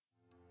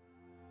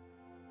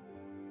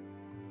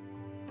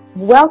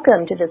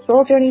Welcome to the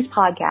Soul Journeys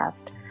podcast.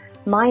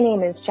 My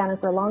name is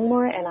Jennifer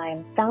Longmore, and I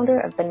am founder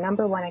of the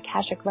 #1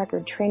 Akashic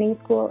Record training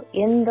school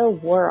in the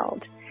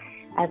world.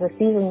 As a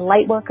seasoned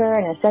light worker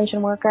and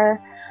ascension worker,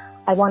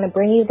 I want to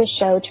bring you the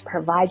show to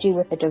provide you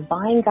with the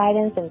divine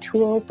guidance and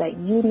tools that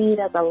you need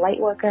as a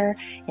light worker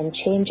and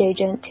change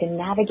agent to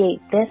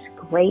navigate this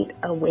great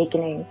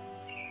awakening.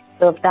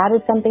 So if that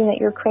is something that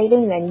you're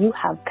craving, then you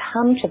have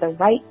come to the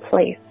right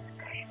place.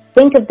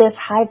 Think of this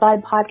High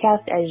Vibe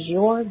podcast as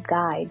your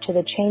guide to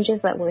the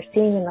changes that we're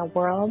seeing in the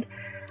world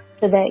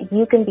so that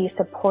you can be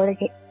supported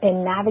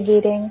in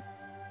navigating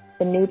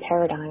the new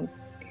paradigm.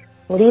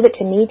 Leave it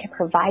to me to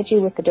provide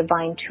you with the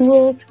divine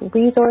tools,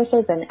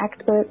 resources, and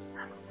experts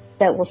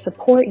that will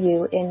support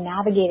you in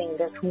navigating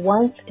this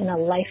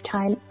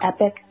once-in-a-lifetime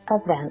epic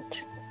event.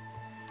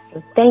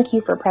 So thank you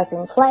for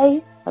pressing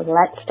play.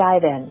 Let's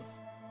dive in.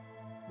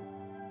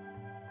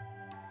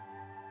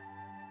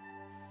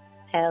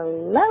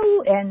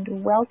 Hello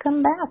and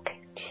welcome back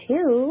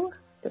to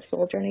the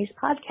Soul Journeys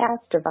podcast,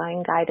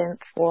 Divine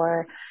Guidance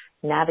for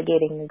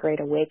Navigating the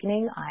Great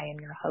Awakening. I am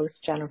your host,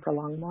 Jennifer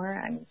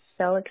Longmore. I'm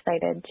so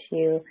excited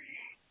to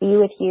be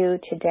with you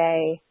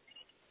today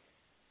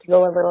to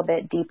go a little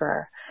bit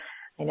deeper.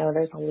 I know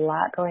there's a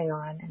lot going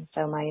on, and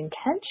so my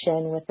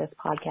intention with this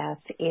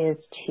podcast is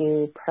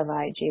to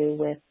provide you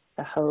with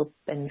the hope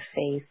and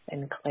faith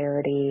and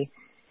clarity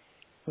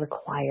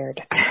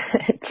required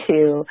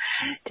to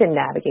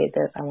navigate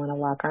this. I want to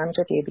lock arms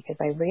with you because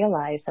I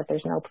realize that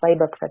there's no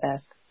playbook for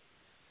this.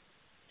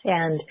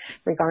 And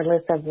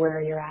regardless of where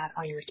you're at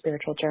on your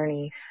spiritual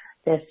journey,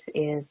 this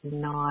is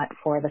not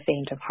for the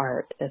faint of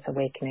heart, this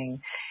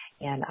awakening.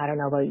 And I don't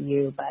know about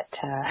you, but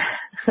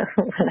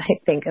when I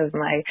think of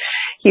my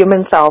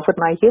human self, would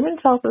my human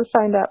self have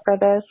signed up for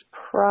this?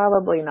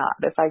 Probably not,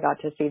 if I got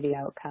to see the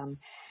outcome.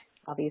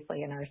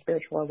 Obviously, in our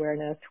spiritual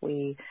awareness,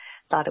 we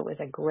thought it was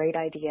a great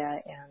idea,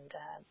 and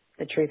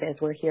the truth is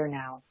we're here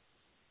now.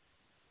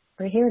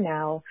 We're here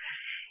now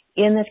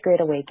in this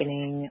great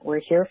awakening.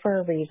 We're here for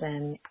a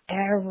reason.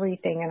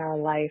 Everything in our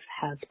life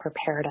has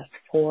prepared us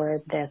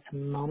for this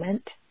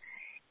moment,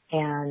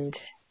 and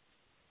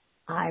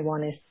I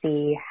want to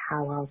see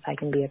how else I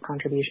can be a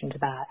contribution to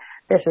that.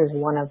 This is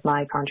one of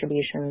my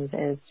contributions,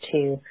 is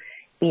to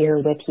be here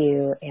with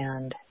you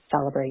and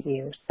celebrate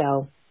you.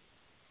 So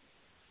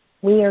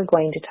we are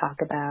going to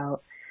talk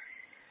about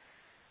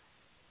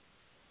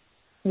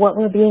what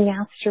we're being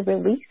asked to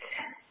release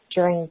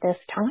during this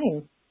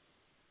time.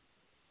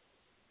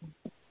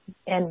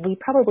 And we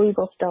probably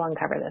will still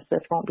uncover this.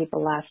 This won't be the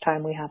last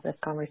time we have this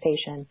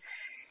conversation.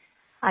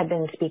 I've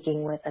been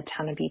speaking with a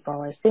ton of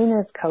people. As soon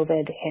as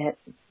COVID hit,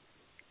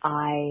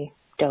 I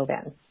dove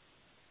in.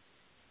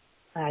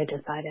 I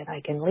decided I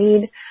can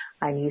lead.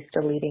 I'm used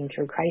to leading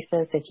through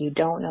crisis. If you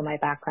don't know my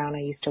background, I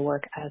used to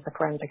work as a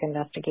forensic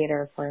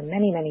investigator for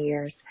many, many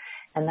years.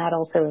 And that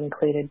also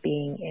included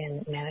being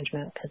in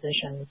management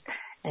positions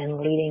and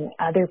leading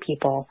other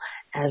people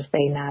as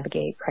they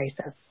navigate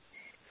crisis.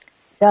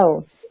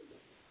 So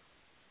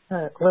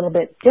a little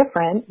bit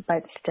different,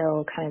 but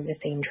still kind of the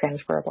same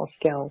transferable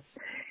skills.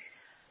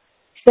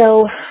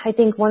 So I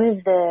think one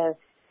of the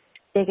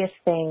biggest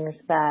things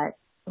that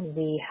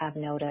we have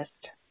noticed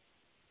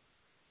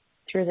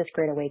through this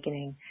great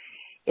awakening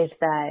is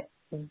that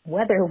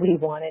whether we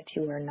wanted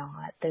to or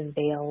not, the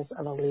veils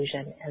of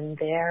illusion, and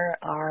there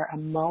are a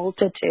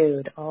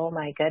multitude, oh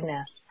my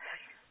goodness,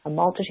 a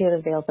multitude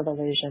of veils of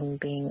illusion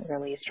being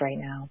released right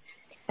now.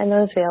 And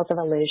those veils of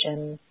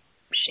illusion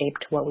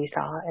shaped what we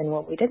saw and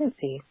what we didn't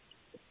see.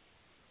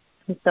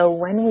 And so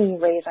when we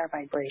raise our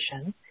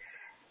vibration,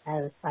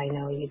 as I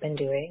know you've been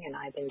doing and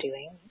I've been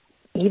doing,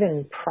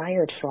 even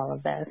prior to all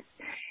of this,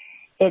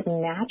 it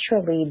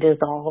naturally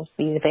dissolves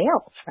these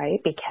veils, right?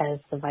 Because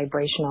the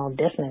vibrational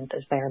dissonance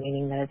is there,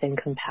 meaning that it's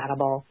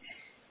incompatible,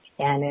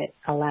 and it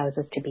allows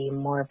us to be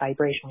more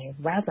vibrationally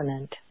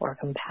resonant or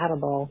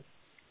compatible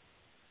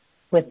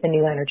with the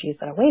new energies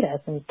that await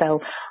us. And so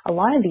a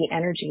lot of the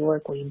energy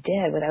work we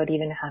did without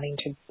even having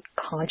to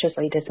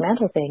consciously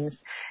dismantle things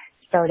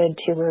started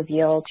to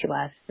reveal to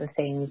us the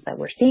things that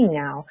we're seeing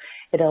now.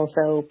 It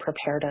also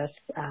prepared us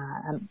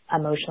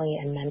emotionally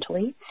and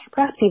mentally,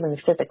 perhaps even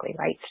physically,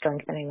 right?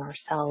 Strengthening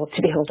ourselves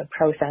to be able to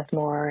process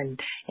more and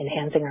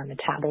enhancing our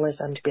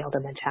metabolism to be able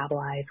to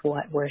metabolize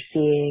what we're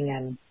seeing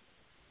and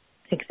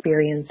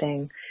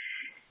experiencing.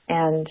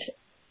 And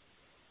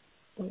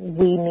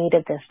we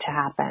needed this to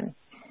happen.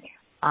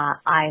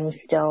 I'm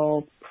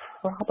still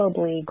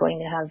probably going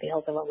to have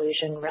veils of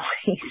illusion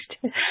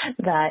released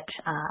that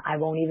I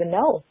won't even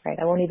know, right?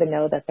 I won't even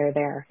know that they're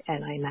there,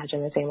 and I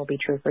imagine the same will be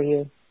true for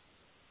you.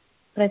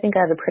 But I think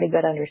I have a pretty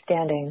good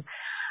understanding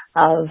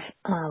of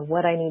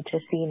what I need to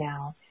see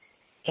now.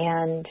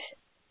 And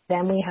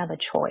then we have a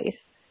choice.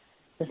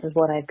 This is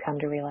what I've come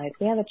to realize.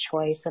 We have a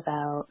choice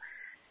about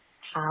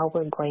how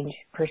we're going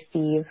to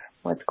perceive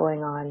what's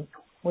going on.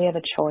 We have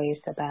a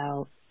choice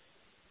about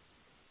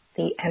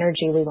the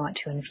energy we want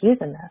to infuse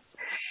in this,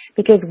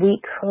 because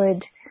we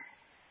could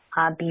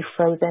be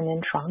frozen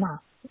in trauma,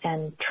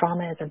 and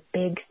trauma is a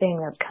big thing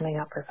that's coming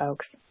up for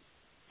folks.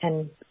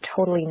 and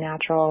totally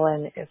natural.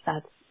 And if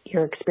that's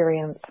your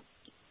experience,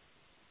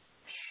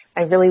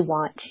 I really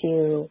want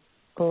to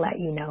let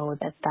you know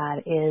that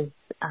that is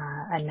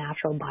a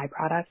natural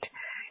byproduct.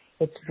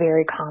 It's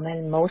very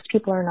common. Most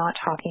people are not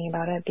talking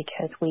about it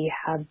because we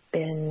have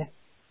been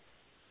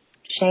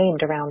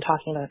shamed around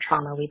talking about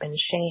trauma. We've been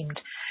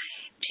shamed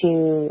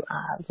to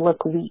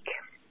look weak,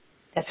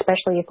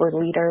 especially if we're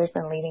leaders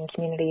and leading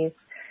communities.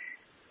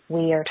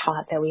 We are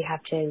taught that we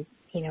have to,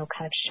 kind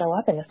of show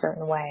up in a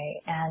certain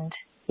way. And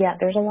yeah,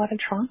 there's a lot of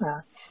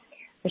trauma.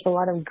 There's a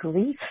lot of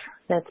grief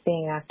that's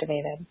being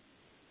activated.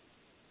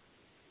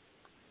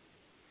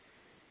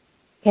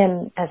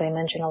 And as I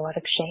mentioned, a lot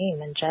of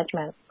shame and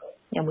judgment.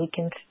 And we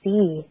can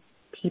see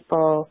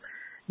people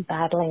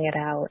battling it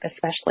out,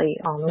 especially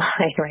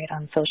online, right,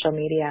 on social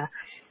media.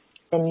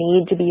 The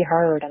need to be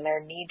heard, and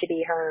their need to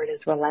be heard is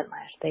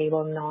relentless. They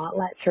will not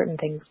let certain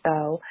things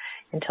go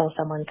until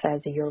someone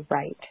says you're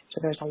right. So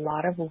there's a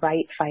lot of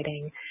right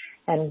fighting,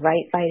 and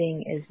right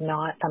fighting is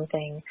not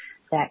something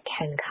that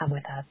can come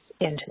with us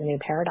into the new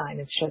paradigm.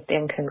 It's just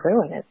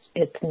incongruent.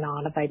 It's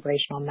not a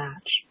vibrational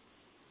match.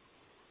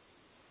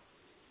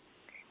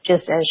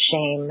 Just as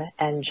shame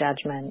and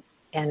judgment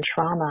and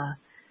trauma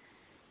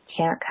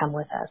can't come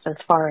with us as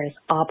far as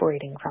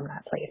operating from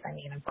that place. I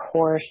mean, of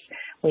course,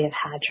 we have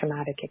had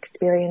traumatic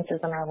experiences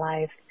in our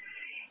life,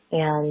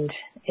 and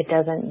it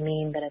doesn't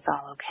mean that it's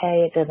all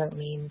okay. It doesn't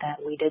mean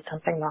that we did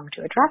something wrong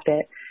to attract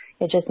it.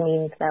 It just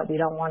means that we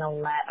don't want to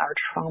let our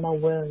trauma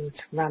wounds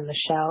run the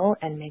show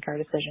and make our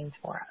decisions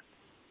for us.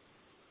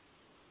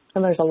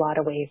 And there's a lot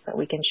of ways that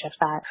we can shift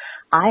that.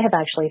 I have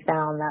actually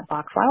found that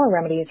Bach flower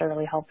remedies are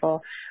really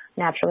helpful.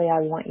 Naturally, I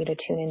want you to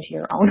tune into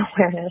your own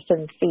awareness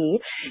and see,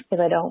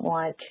 because I don't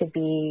want to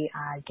be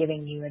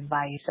giving you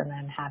advice and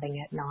then having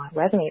it not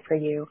resonate for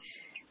you.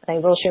 But I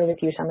will share with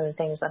you some of the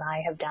things that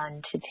I have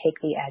done to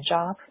take the edge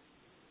off,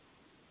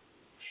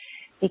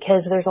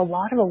 because there's a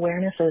lot of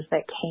awarenesses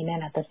that came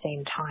in at the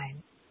same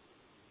time.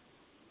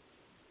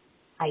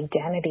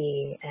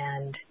 Identity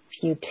and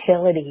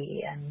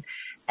futility and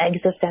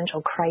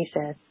existential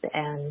crisis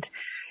and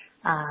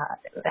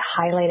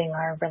highlighting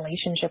our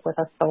relationship with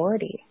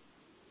authority.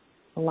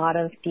 A lot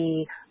of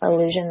the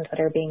illusions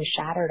that are being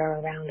shattered are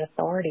around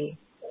authority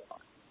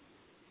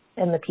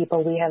and the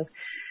people we have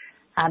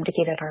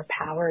abdicated our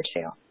power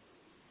to.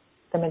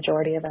 The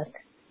majority of us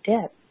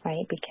did,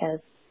 right? Because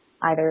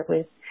either it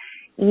was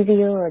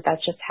easier or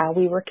that's just how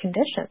we were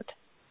conditioned.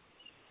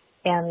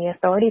 And the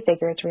authority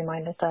figures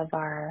remind us of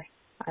our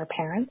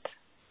parents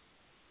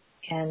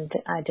and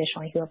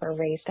additionally whoever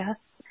raised us,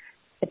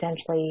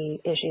 potentially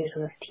issues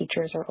with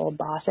teachers or old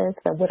bosses.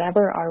 But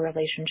whatever our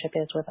relationship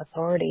is with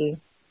authority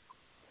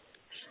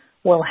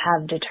will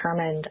have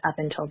determined up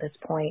until this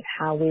point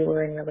how we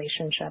were in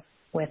relationship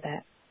with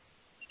it.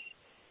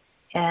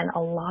 And a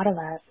lot of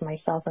us,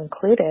 myself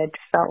included,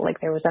 felt like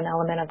there was an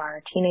element of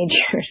our teenage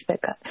years that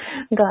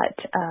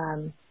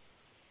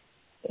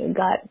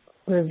got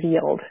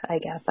revealed, I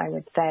guess I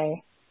would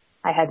say.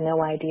 I had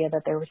no idea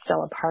that there was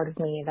still a part of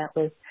me that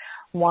was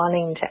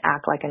wanting to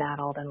act like an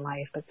adult in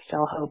life, but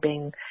still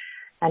hoping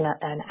an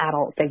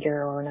adult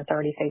figure or an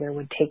authority figure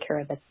would take care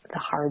of the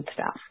hard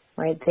stuff,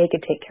 right? They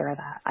could take care of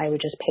that. I would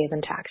just pay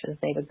them taxes.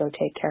 They would go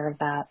take care of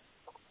that.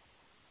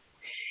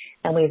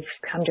 And we've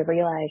come to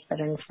realize that,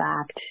 in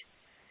fact,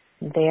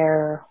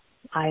 they're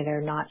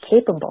either not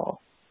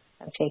capable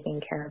of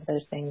taking care of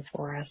those things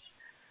for us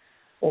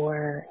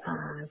or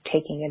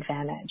taking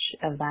advantage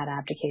of that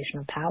abdication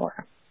of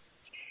power.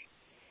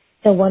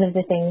 So one of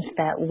the things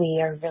that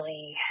we are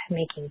really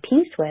making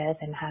peace with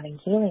and having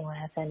healing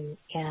with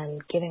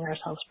and giving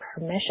ourselves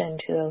permission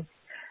to have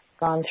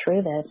gone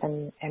through this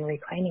and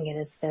reclaiming it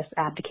is this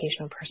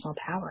abdication of personal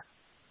power.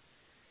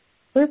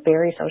 We're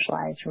very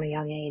socialized from a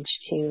young age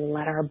to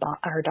let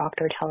our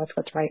doctor tell us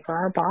what's right for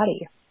our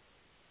body,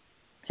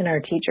 and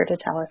our teacher to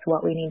tell us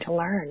what we need to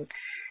learn,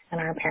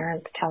 and our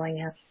parents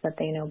telling us that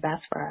they know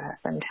best for us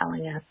and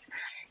telling us,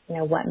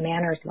 what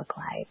manners look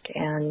like.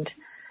 And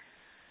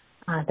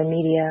the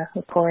media,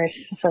 of course,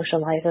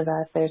 socializes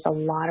us. There's a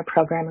lot of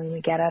programming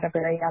we get at a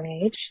very young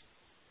age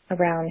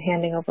around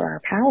handing over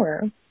our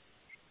power.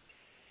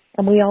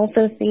 And we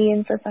also see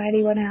in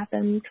society what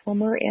happens when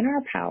we're in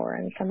our power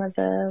and some of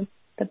the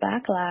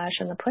backlash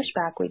and the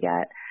pushback we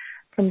get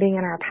from being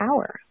in our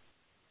power.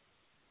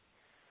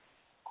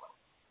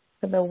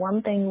 So the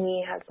one thing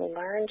we have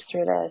learned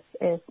through this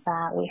is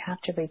that we have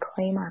to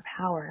reclaim our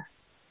power.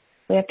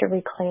 We have to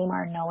reclaim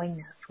our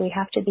knowingness. We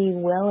have to be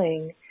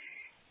willing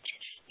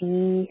to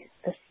see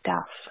the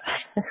stuff,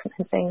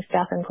 I'm saying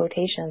stuff in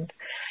quotations,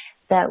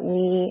 that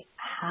we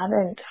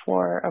haven't,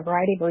 for a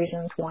variety of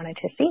reasons, wanted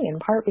to see, in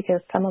part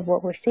because some of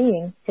what we're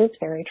seeing is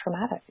very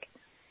traumatic.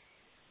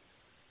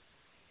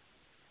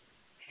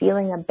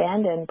 Feeling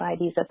abandoned by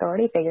these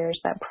authority figures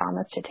that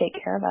promise to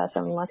take care of us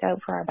and look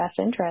out for our best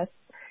interests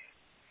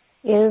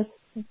is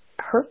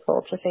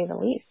hurtful, to say the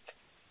least.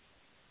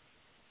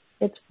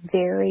 It's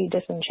very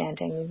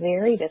disenchanting,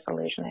 very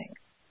disillusioning.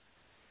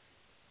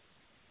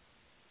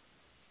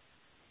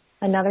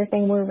 Another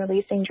thing we're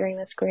releasing during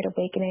this Great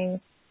Awakening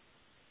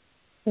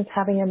It's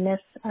having a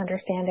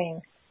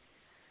misunderstanding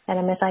and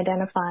a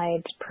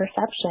misidentified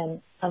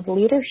perception of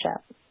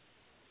leadership.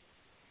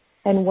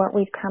 And what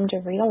we've come to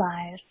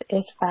realize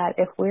is that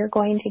if we're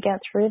going to get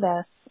through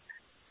this,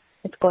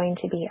 it's going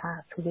to be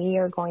us. We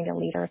are going to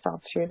lead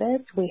ourselves through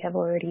this. We have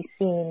already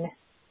seen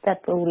that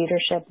the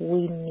leadership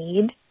we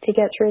need to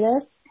get through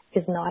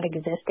this is not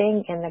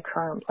existing in the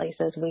current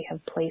places we have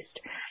placed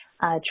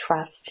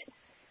trust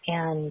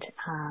and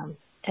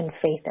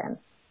faith in.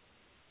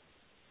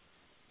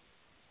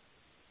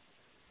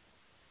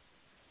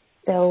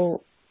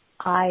 So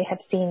I have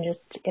seen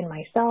just in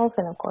myself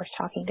and, of course,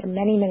 talking to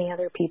many, many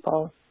other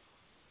people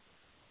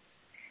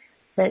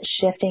that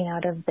shifting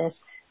out of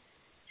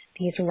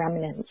these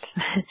remnants,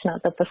 it's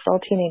not that the soul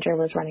teenager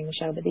was running the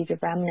show, but these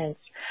remnants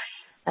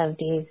of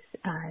these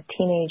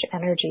teenage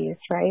energies,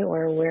 right,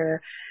 where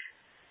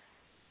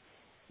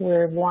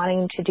we're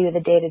wanting to do the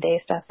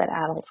day-to-day stuff that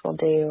adults will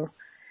do,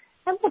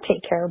 and we'll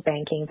take care of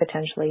banking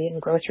potentially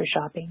and grocery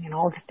shopping and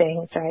all the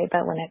things, right,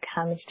 but when it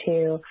comes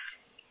to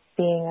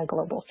being a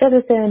global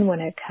citizen, when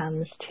it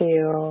comes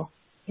to,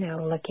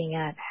 looking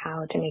at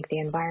how to make the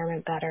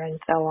environment better and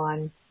so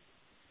on,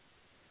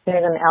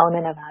 there's an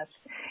element of us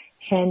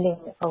handing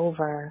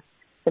over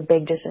the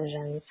big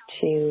decisions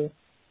to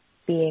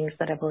beings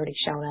that have already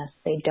shown us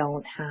they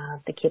don't have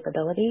the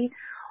capability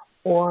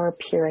or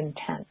pure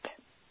intent.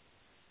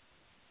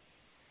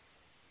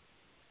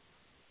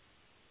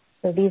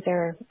 So these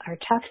are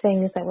tough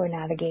things that we're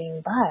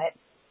navigating, but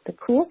the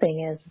cool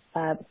thing is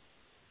that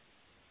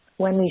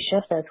when we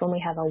shift this, when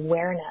we have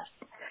awareness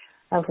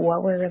of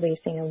what we're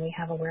releasing and we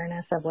have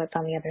awareness of what's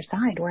on the other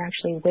side, we're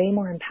actually way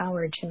more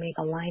empowered to make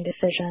aligned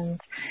decisions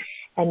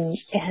and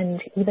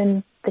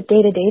even the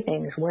day-to-day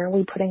things. Where are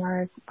we putting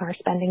our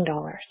spending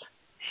dollars?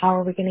 How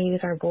are we going to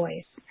use our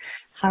voice?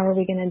 How are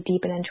we going to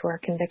deepen into our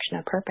conviction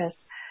of purpose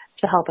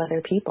to help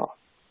other people?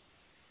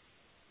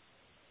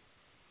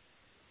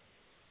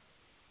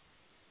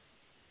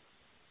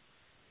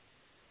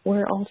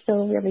 We're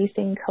also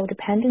releasing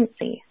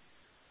codependency,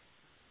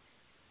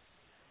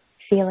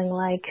 feeling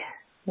like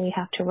we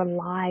have to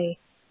rely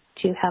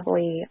too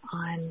heavily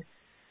on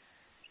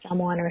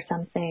someone or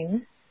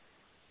something,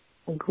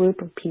 a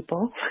group of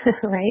people,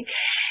 right,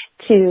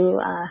 to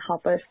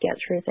help us get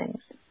through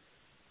things.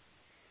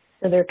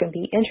 So there can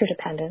be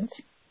interdependence,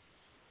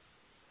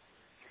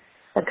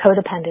 but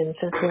codependence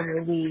is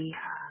where we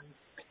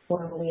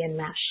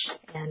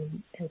enmesh,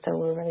 and so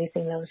we're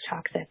releasing those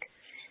toxic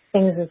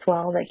things as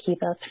well that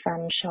keep us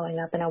from showing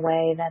up in a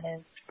way that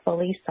is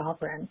fully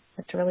sovereign.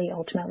 It's really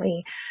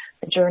ultimately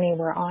the journey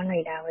we're on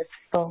right now is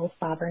full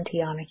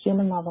sovereignty on a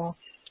human level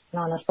and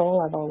on a soul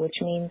level, which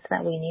means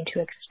that we need to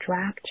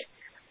extract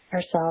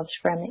ourselves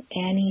from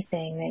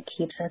anything that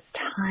keeps us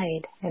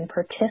tied and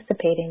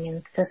participating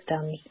in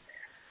systems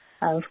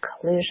of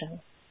collusion,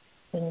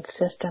 in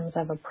systems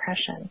of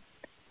oppression.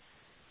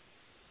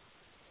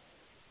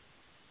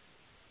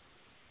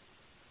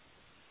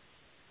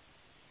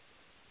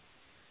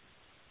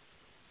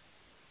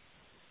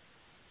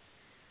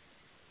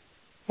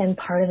 And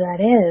part of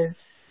that is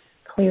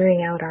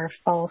clearing out our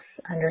false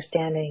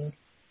understanding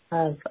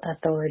of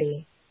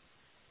authority,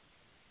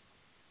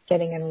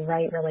 getting in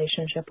right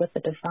relationship with the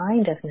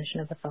divine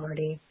definition of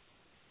authority.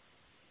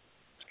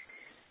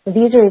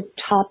 These are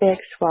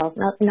topics, well,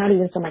 not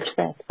even so much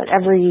this, but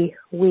every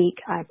week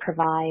I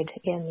provide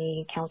in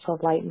the Council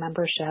of Light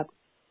membership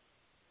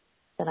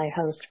that I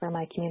host for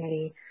my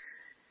community.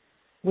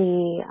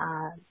 We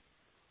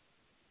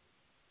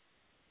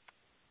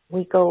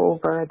go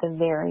over the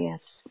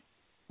various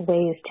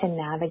ways to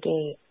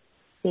navigate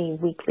the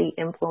weekly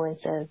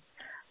influences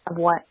of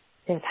what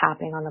is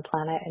happening on the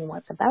planet and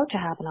what's about to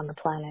happen on the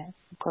planet.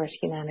 Of course,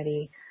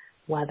 humanity,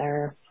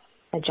 weather,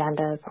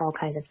 agendas, all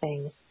kinds of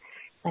things.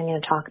 I'm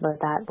going to talk about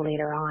that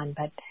later on,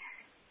 but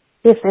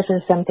if this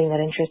is something that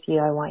interests you,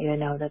 I want you to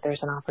know that there's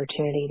an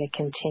opportunity to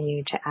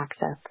continue to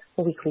access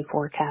weekly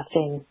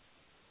forecasting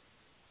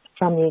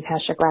from the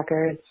Akashic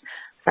Records,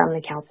 from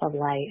the Council of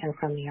Light, and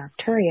from the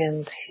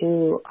Arcturians,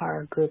 who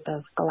are a group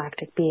of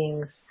galactic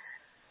beings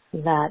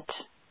that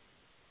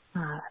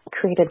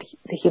created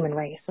the human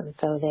race. And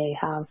so they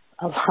have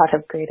a lot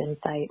of great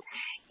insight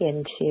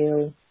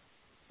into,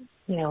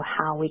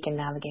 how we can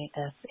navigate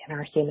this in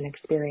our human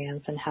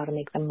experience and how to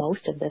make the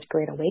most of this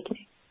great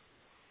awakening.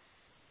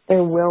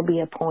 There will be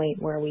a point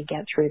where we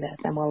get through this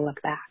and we'll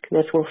look back.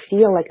 This will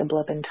feel like a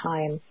blip in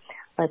time,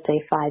 let's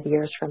say 5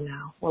 years from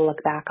now. We'll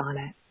look back on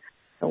it.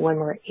 But when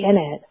we're in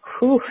it,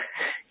 it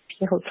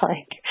feels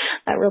like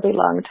a really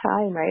long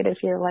time, right? If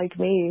you're like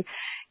me,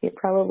 you're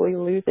probably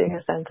losing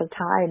a sense of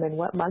time and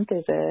what month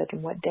is it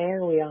and what day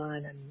are we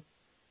on and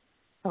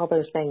all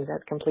those things.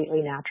 That's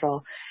completely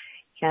natural.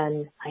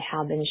 And I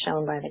have been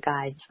shown by the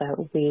guides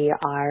that we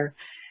are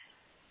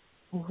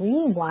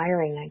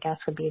rewiring, I guess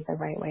would be the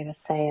right way to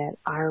say it,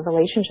 our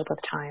relationship with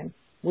time.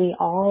 We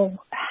all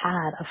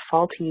had a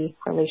faulty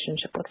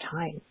relationship with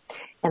time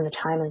and the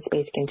time and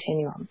space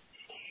continuum.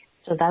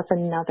 So that's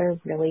another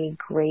really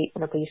great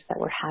release that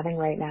we're having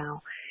right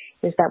now,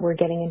 is that we're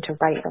getting into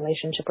right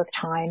relationship with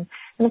time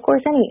and, of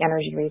course, any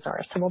energy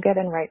resource. So we'll get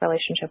in right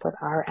relationship with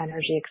our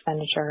energy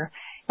expenditure,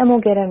 and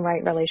we'll get in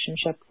right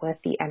relationship with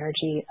the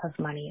energy of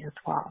money as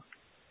well.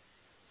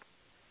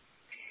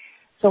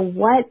 So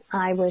what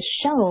I was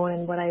shown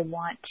and what I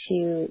want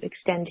to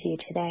extend to you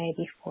today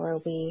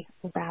before we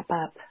wrap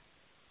up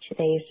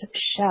today's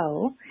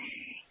show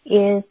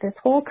is this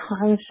whole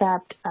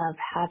concept of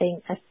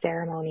having a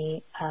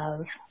ceremony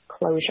of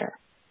closure.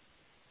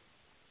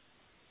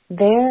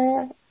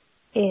 There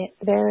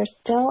are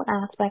still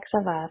aspects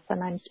of us,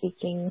 and I'm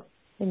speaking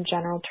in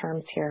general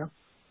terms here,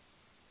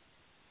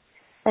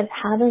 that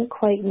haven't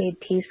quite made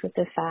peace with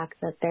the fact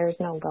that there's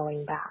no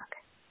going back.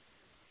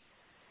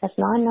 That's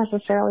not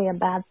necessarily a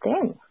bad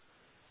thing.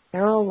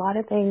 There are a lot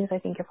of things, I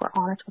think, if we're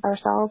honest with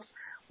ourselves,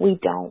 we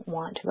don't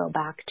want to go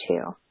back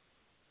to.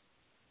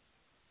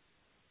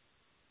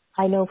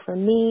 I know for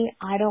me,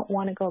 I don't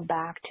want to go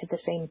back to the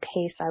same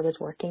pace I was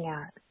working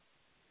at.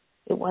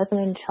 It wasn't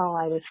until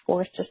I was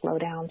forced to slow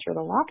down through the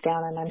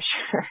lockdown, and I'm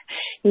sure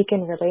you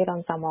can relate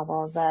on some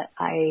level, that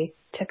I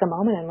took a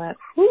moment and went,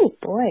 whew,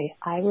 boy,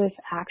 I was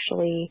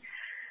actually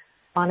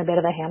on a bit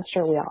of a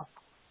hamster wheel.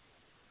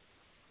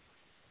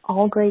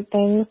 All great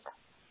things.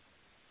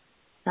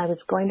 I was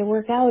going to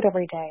work out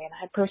every day and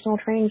I had personal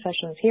training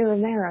sessions here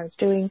and there. I was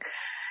doing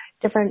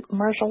different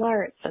martial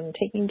arts and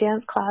taking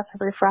dance class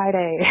every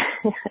Friday,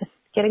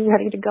 getting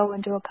ready to go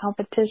into a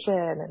competition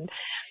and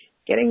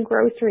getting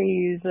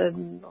groceries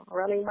and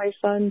running my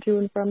son to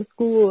and from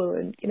school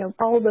and,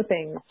 all the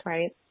things,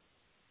 right?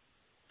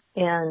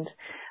 And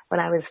when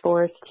I was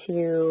forced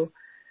to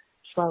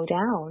slow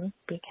down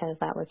because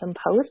that was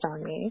imposed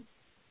on me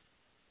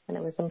and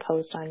it was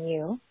imposed on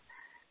you,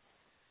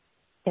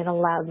 it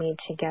allowed me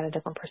to get a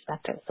different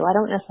perspective. So I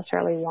don't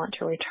necessarily want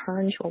to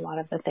return to a lot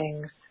of the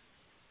things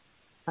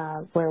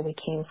where we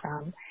came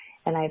from.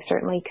 And I've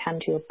certainly come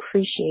to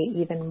appreciate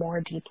even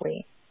more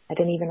deeply. I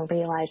didn't even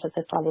realize that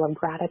this level of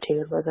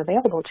gratitude was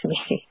available to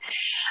me.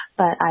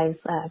 But I've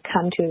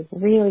come to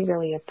really,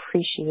 really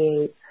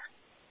appreciate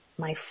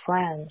my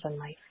friends and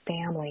my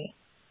family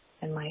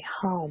and my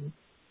home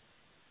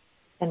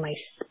and my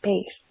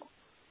space.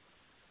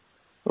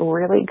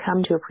 Really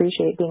come to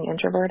appreciate being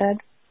introverted.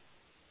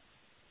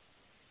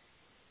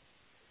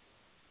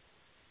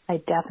 I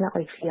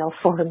definitely feel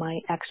for my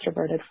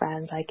extroverted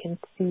friends. I can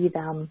see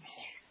them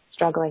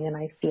struggling and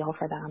I feel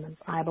for them. And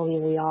I believe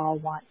we all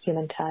want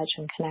human touch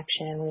and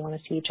connection. We want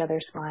to see each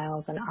other's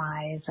smiles and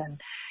eyes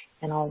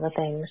and all the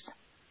things.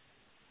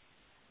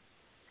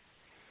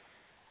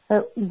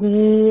 But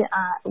we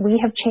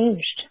have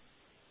changed.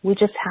 We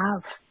just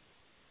have.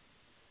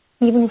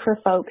 Even for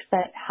folks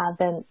that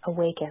haven't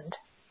awakened.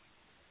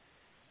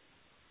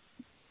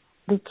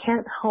 We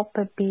can't help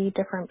but be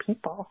different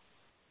people.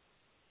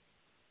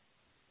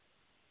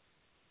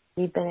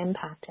 We've been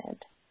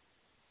impacted.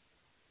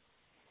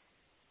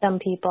 Some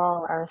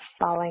people are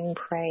falling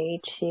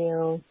prey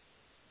to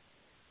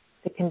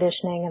the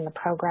conditioning and the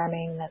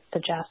programming that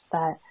suggests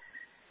that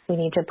we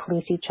need to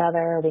police each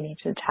other, we need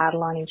to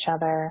tattle on each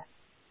other,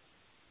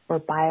 we're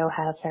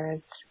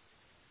biohazards,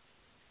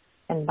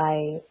 and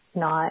by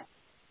not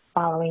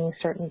following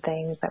certain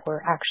things that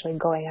we're actually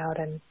going out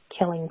and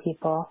killing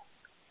people.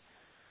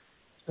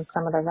 And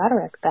some of the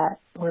rhetoric that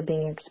we're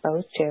being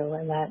exposed to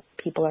and that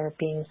people are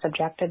being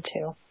subjected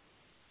to.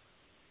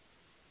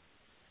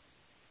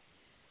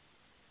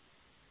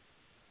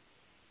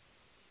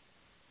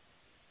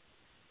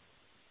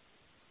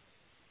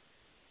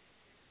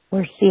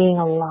 We're seeing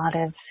a lot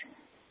of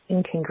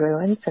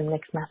incongruence and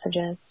mixed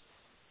messages.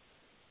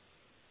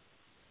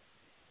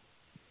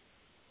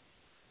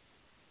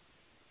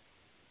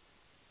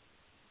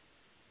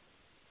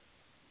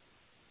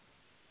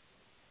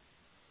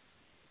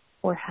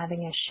 We're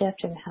having a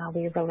shift in how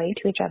we relate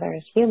to each other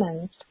as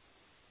humans.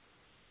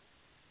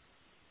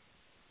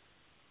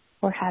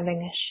 We're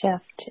having a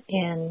shift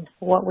in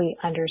what we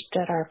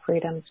understood our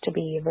freedoms to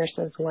be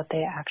versus what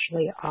they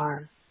actually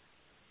are.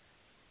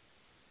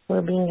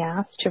 We're being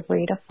asked to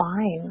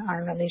redefine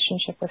our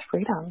relationship with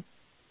freedom.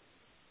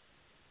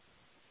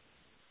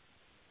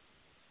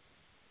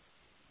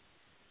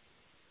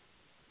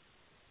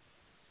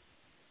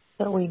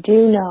 But we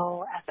do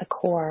know at the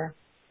core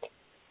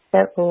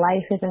that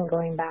life isn't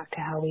going back to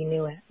how we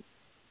knew it.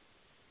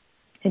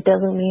 It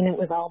doesn't mean it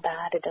was all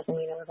bad. It doesn't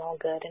mean it was all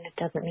good. And it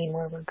doesn't mean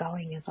where we're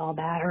going is all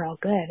bad or all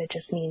good. It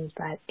just means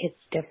that it's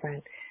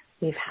different.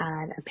 We've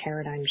had a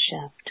paradigm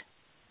shift.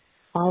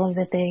 All of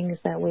the things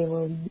that we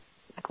were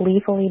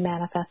gleefully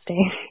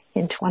manifesting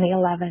in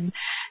 2011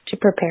 to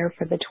prepare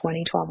for the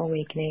 2012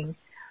 awakening,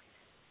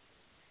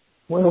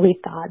 where we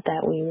thought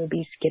that we would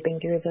be skipping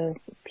through the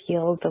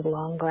fields of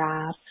long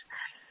grass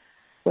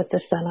with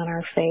the sun on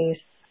our face,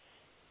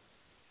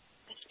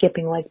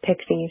 skipping like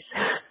pixies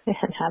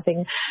and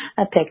having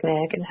a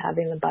picnic and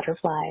having the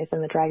butterflies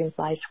and the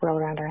dragonflies swirl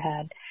around our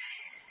head.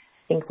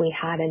 I think we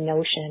had a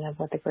notion of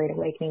what the Great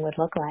Awakening would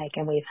look like,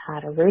 and we've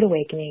had a rude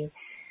awakening,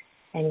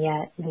 and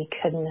yet we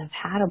couldn't have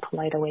had a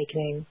polite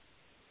awakening,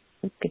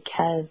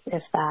 because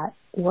if that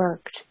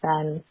worked,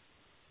 then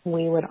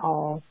we would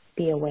all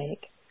be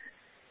awake.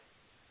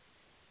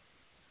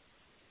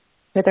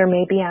 But there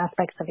may be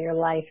aspects of your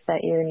life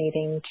that you're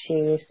needing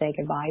to say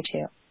goodbye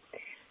to.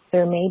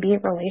 There may be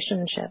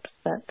relationships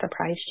that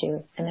surprised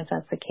you. And if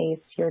that's the case,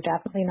 you're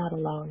definitely not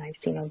alone. I've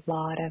seen a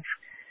lot of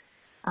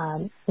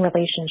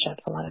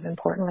relationships, a lot of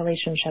important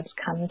relationships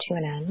come to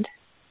an end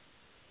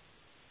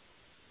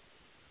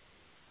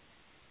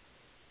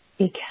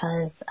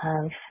because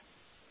of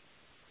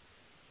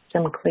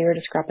some clear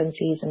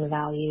discrepancies in the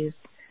values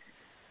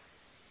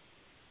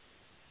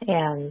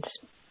and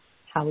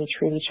how we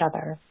treat each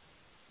other.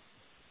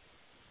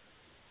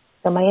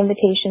 So my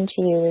invitation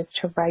to you is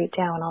to write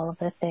down all of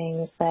the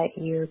things that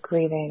you're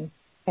grieving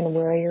and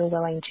where you're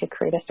willing to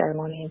create a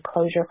ceremony and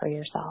closure for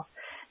yourself.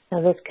 Now,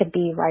 this could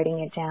be writing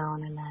it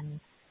down and then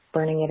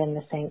burning it in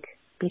the sink.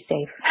 Be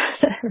safe,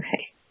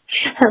 right?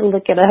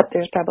 Look it up.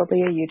 There's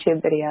probably a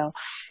YouTube video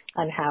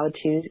on how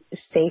to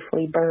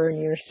safely burn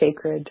your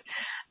sacred,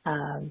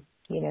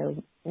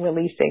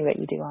 releasing that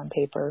you do on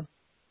paper.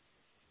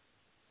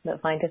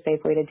 But find a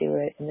safe way to do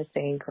it in the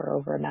sink or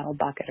over a metal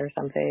bucket or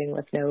something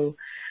with no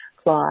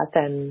cloth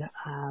and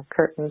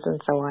curtains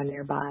and so on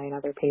nearby and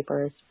other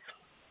papers.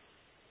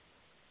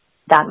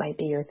 That might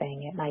be your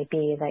thing. It might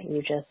be that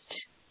you just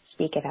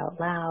speak it out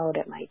loud.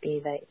 It might be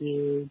that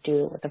you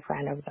do it with a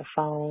friend over the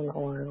phone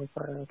or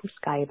over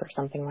Skype or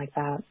something like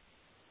that.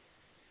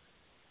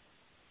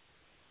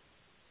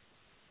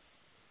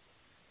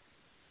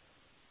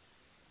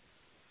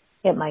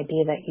 It might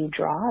be that you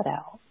draw it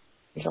out.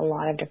 There's a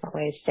lot of different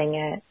ways. Sing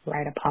it,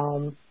 write a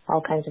poem, all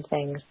kinds of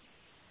things.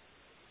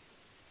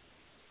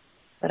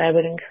 But I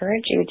would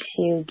encourage you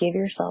to give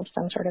yourself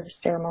some sort of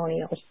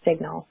ceremonial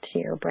signal to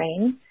your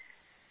brain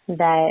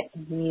that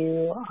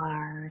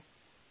you're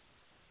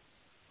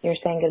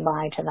saying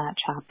goodbye to that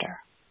chapter.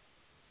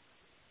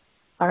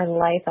 Our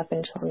life up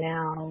until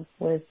now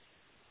was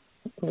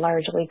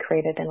largely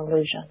created in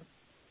illusion.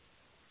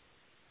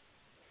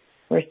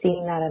 We're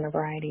seeing that in a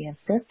variety of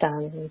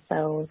systems, and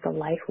so the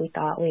life we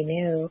thought we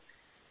knew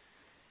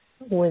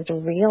was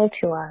real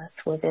to us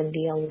within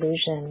the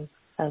illusion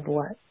of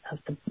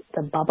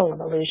the bubble of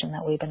illusion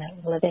that we've been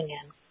living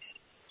in.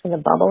 So the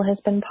bubble has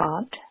been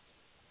popped.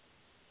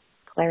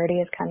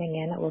 Clarity is coming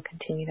in. It will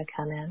continue to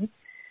come in.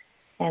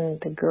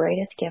 And the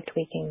greatest gift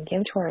we can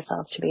give to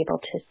ourselves to be able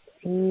to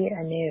see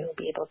anew,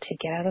 be able to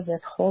get out of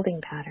this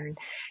holding pattern,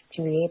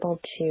 to be able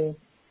to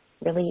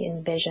really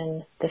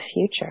envision the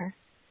future.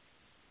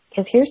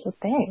 Because here's the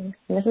thing,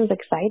 and this is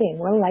exciting,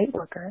 we're light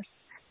workers.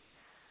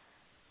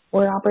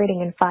 We're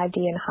operating in 5D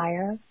and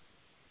higher.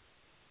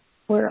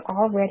 We're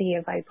already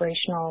a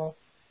vibrational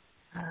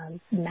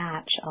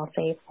match, I'll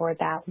say, for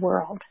that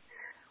world.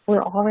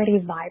 We're already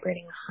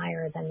vibrating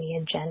higher than the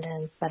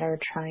agendas that are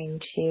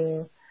trying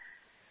to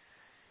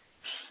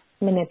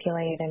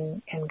manipulate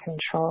and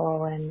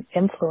control and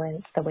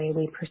influence the way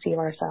we perceive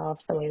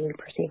ourselves, the way we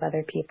perceive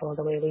other people,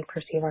 the way we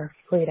perceive our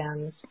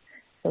freedoms,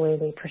 the way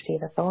we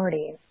perceive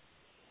authority.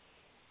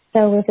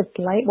 So if it's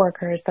light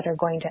workers that are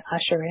going to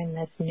usher in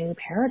this new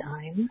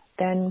paradigm,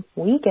 then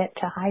we get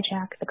to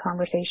hijack the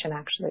conversation,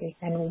 actually,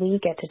 and we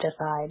get to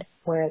decide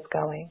where it's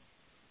going.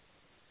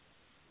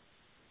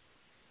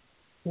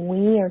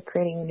 We are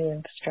creating a new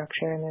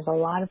infrastructure, and there's a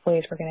lot of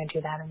ways we're going to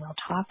do that, and we'll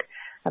talk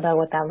about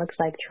what that looks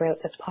like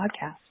throughout this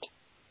podcast.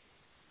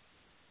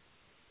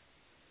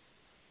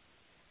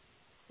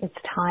 It's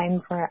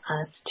time for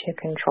us to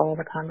control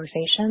the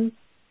conversation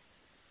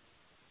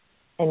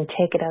and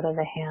take it out of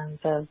the hands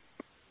of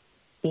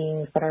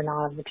beings that are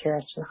not of the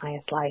purest and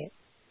highest light.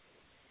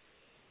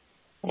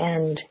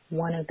 And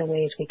one of the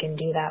ways we can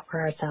do that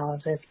for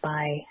ourselves is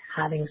by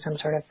having some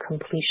sort of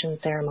completion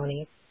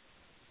ceremony.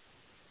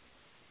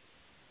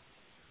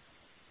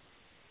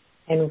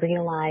 And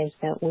realize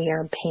that we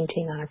are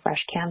painting on a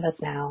fresh canvas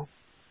now.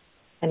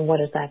 And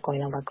what is that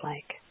going to look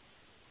like?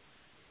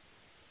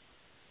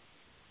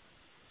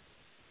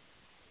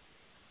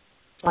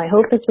 So I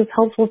hope this was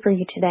helpful for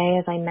you today.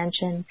 As I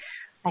mentioned,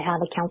 I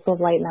have a Council of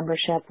Light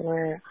membership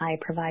where I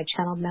provide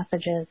channeled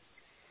messages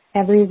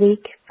every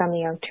week from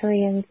the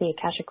Arcturians, the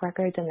Akashic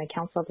Records, and the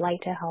Council of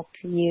Light to help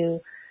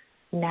you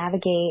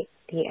navigate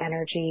the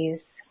energies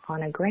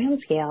on a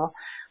grand scale,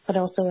 but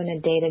also in a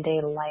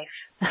day-to-day life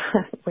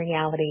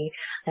reality.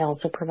 I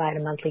also provide a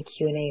monthly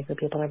Q&A for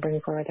people to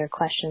bring forward their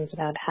questions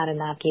about how to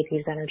navigate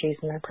these energies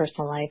in their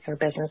personal life, their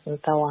business, and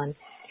so on.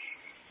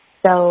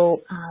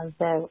 So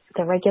the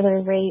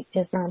regular rate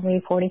is normally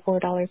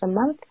 $44 a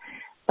month.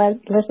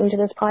 But listen to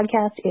this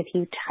podcast. If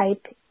you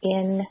type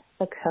in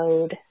the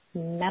code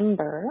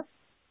MEMBER,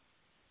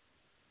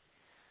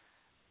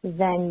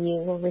 then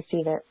you will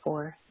receive it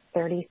for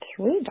 $33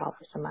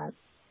 a month.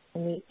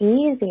 And the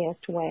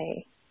easiest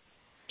way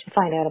to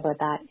find out about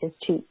that is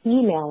to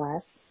email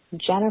us,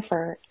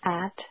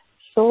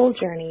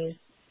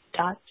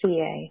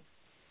 jennifer@souljourneys.ca,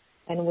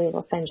 and we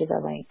will send you the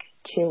link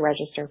to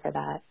register for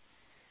that.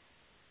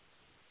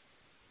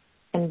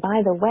 And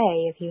by the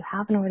way, if you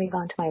haven't already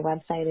gone to my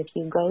website, if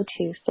you go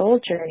to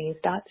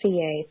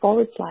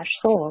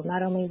souljourneys.ca/soul,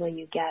 not only will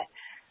you get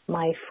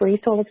my free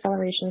soul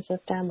acceleration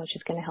system, which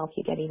is going to help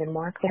you get even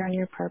more clear on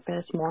your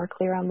purpose, more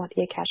clear on what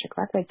the Akashic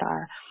Records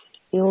are,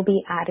 you will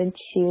be added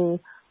to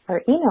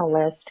our email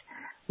list,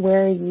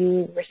 where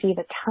you receive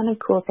a ton of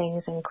cool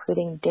things,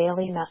 including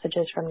daily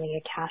messages from the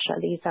Akasha.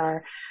 These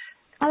are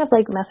kind of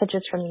like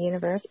messages from the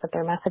universe, but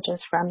they're messages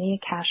from the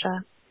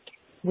Akasha.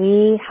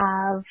 We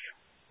have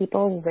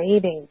people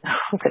raving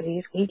over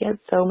these. We get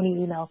so many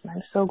emails, and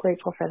I'm so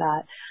grateful for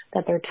that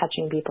they're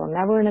touching people.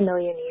 Never in a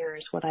million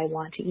years would I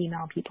want to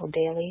email people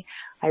daily.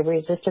 I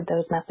resisted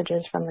those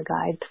messages from the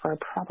guides for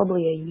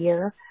probably a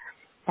year,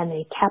 and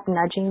they kept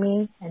nudging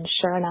me, and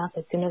sure enough,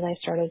 as soon as I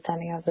started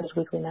sending out those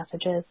weekly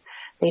messages,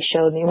 they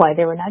showed me why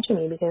they were nudging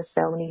me, because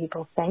so many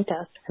people thanked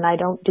us. And I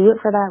don't do it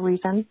for that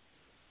reason,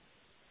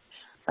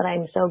 but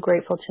I'm so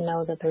grateful to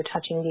know that they're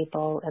touching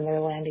people and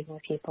they're landing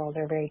with people.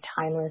 They're very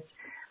timeless,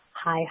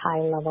 high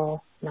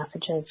level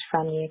messages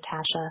from the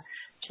Akasha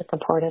to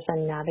support us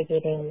in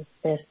navigating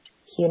this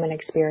human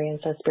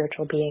experience as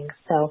spiritual beings.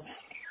 So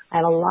I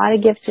have a lot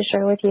of gifts to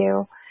share with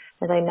you.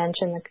 As I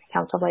mentioned, the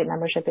Council of Light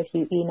membership, if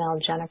you email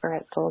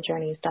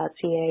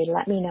jennifer@souljourneys.ca,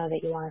 let me know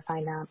that you want to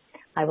sign up.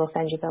 I will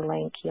send you the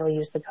link. You'll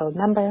use the code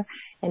member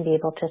and be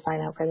able to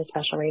sign up for the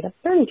special rate of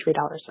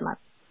 $33 a month.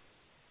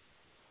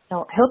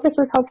 So I hope this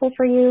was helpful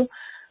for you.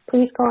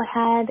 Please go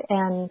ahead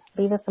and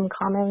leave us some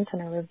comments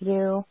and a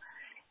review.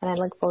 And I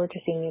look forward to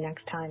seeing you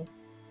next time.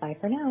 Bye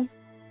for now.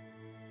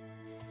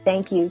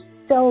 Thank you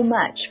so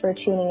much for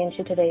tuning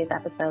into today's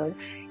episode.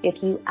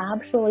 If you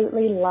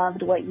absolutely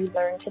loved what you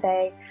learned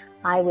today,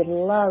 I would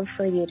love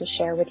for you to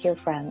share with your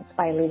friends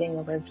by leaving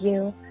a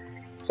review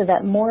so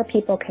that more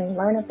people can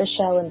learn of the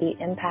show and be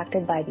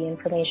impacted by the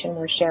information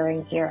we're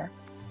sharing here.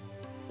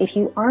 If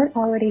you aren't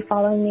already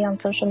following me on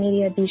social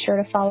media, be sure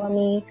to follow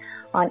me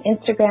on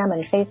Instagram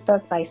and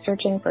Facebook by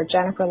searching for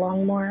Jennifer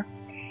Longmore.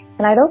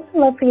 And I'd also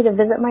love for you to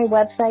visit my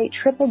website,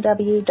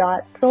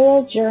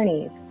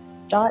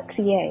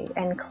 www.souljourneys.ca,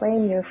 and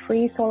claim your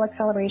free soul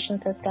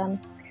acceleration system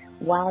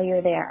while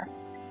you're there.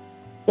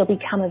 You'll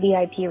become a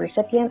VIP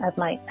recipient of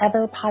my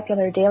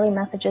ever-popular daily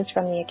messages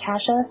from the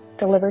Akasha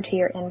delivered to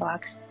your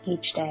inbox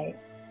each day.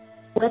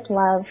 With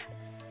love,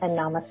 and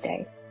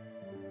namaste.